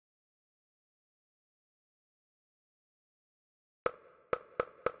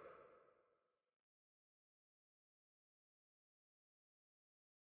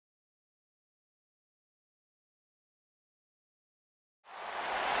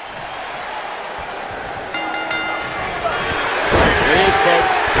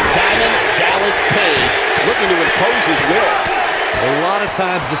his will. A lot of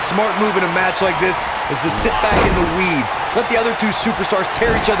times, the smart move in a match like this is to sit back in the weeds. Let the other two superstars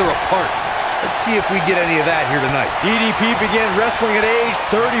tear each other apart. Let's see if we get any of that here tonight. DDP began wrestling at age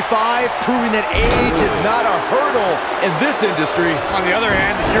 35, proving that age is not a hurdle in this industry. On the other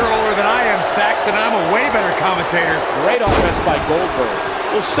hand, you're older than I am, Saxton. I'm a way better commentator. Great offense by Goldberg.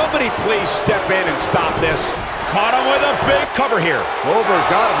 Will somebody please step in and stop this? Caught him with a big cover here. Goldberg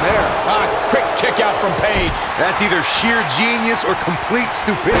got him there. Quick kick out from Page. That's either sheer genius or complete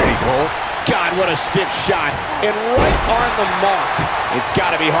stupidity, Cole. God, what a stiff shot. And right on the mark. It's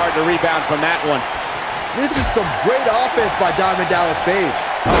got to be hard to rebound from that one. This is some great offense by Diamond Dallas Page.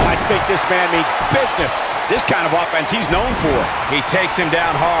 Oh, I think this man means business. This kind of offense he's known for. He takes him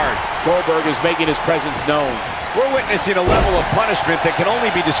down hard. Goldberg is making his presence known. We're witnessing a level of punishment that can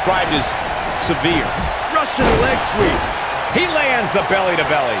only be described as severe. Russian leg sweep. He lands the belly to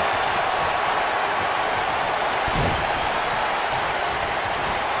belly.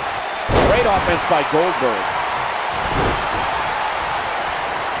 Great offense by Goldberg.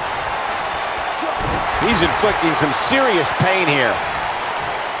 He's inflicting some serious pain here.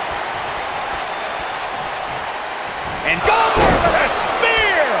 And Goldberg with a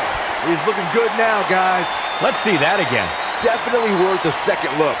spear! He's looking good now, guys. Let's see that again. Definitely worth a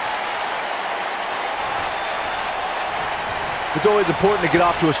second look. It's always important to get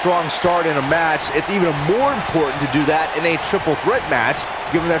off to a strong start in a match. It's even more important to do that in a triple threat match,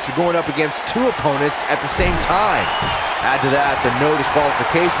 given that you're going up against two opponents at the same time. Add to that the no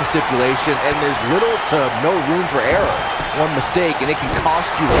disqualification stipulation, and there's little to no room for error. One mistake, and it can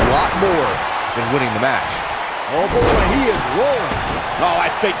cost you a lot more than winning the match. Oh boy, he is rolling. Oh, I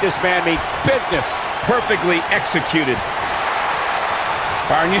think this man means business. Perfectly executed.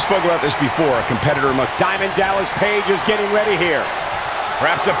 Byron, you spoke about this before. A competitor among Diamond Dallas Page is getting ready here.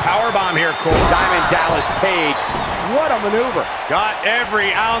 Perhaps a powerbomb here, Cole. Diamond Dallas Page. What a maneuver. Got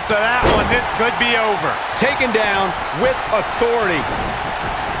every ounce of that one. This could be over. Taken down with authority.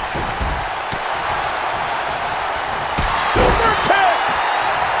 Super kick!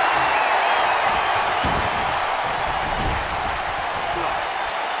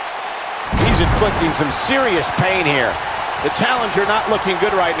 He's inflicting some serious pain here. The challenger not looking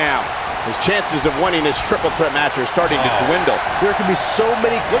good right now. His chances of winning this triple threat match are starting to dwindle. There can be so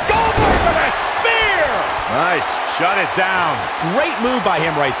many... Goldberg with a spear! Nice. Shut it down. Great move by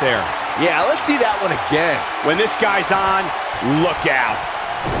him right there. Yeah, let's see that one again. When this guy's on, look out.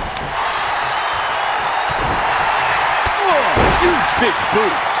 Oh, huge big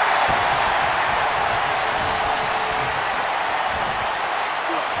boot.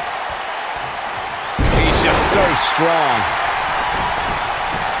 Just so strong.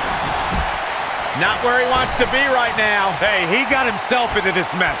 Not where he wants to be right now. Hey, he got himself into this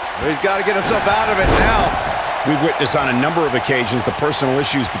mess. He's got to get himself out of it now. We've witnessed on a number of occasions the personal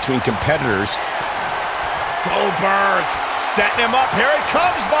issues between competitors. Goldberg setting him up. Here it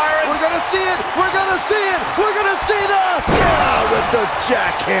comes, Byron. We're going to see it. We're going to see it. We're going to see the... Down with the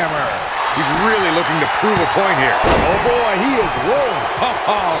jackhammer. He's really looking to prove a point here. Oh boy, he is rolling.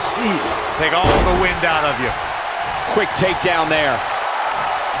 Oh, jeez. Take all the wind out of you. Quick takedown there.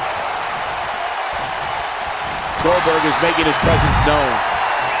 Goldberg is making his presence known.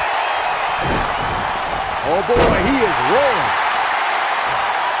 Oh boy, he is rolling.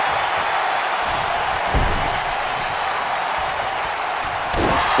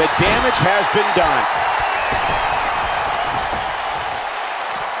 The damage has been done.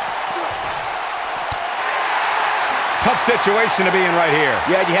 Tough situation to be in right here.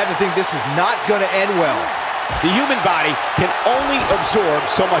 Yeah, you have to think this is not going to end well. The human body can only absorb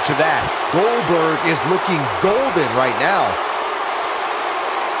so much of that. Goldberg is looking golden right now.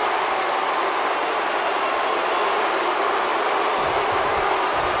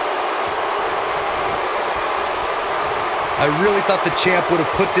 I really thought the champ would have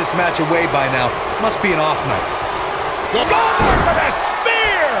put this match away by now. Must be an off night. Goldberg with a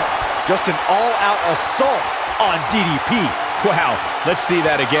spear! Just an all-out assault on DDP. Wow, let's see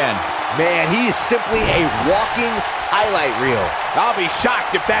that again. Man, he is simply a walking highlight reel. I'll be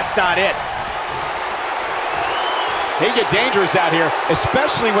shocked if that's not it. They get dangerous out here,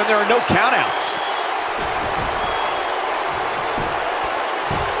 especially when there are no countouts.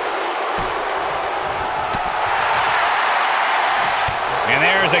 And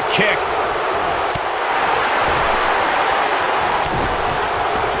there's a kick.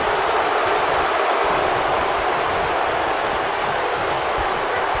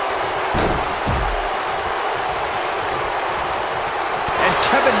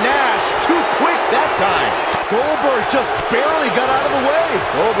 Nash, too quick that time. Goldberg just barely got out of the way.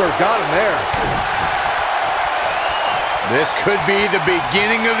 Goldberg got him there. This could be the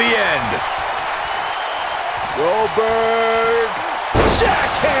beginning of the end. Goldberg.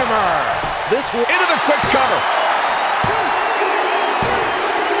 Jackhammer. This one into the quick cover.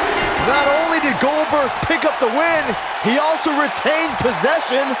 Not only did Goldberg pick up the win, he also retained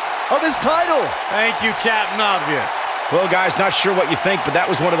possession of his title. Thank you, Captain Obvious. Well, guys, not sure what you think, but that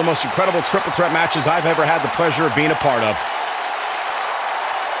was one of the most incredible triple threat matches I've ever had the pleasure of being a part of.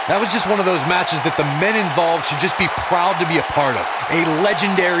 That was just one of those matches that the men involved should just be proud to be a part of. A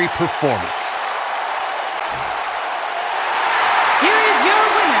legendary performance. Here is your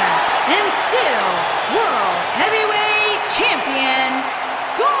winner, and still World Heavyweight Champion,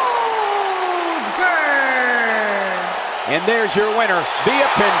 Goldberg. And there's your winner via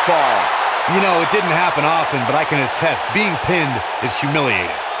pinfall. You know, it didn't happen often, but I can attest, being pinned is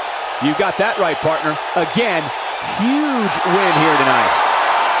humiliating. You got that right, partner. Again, huge win here tonight.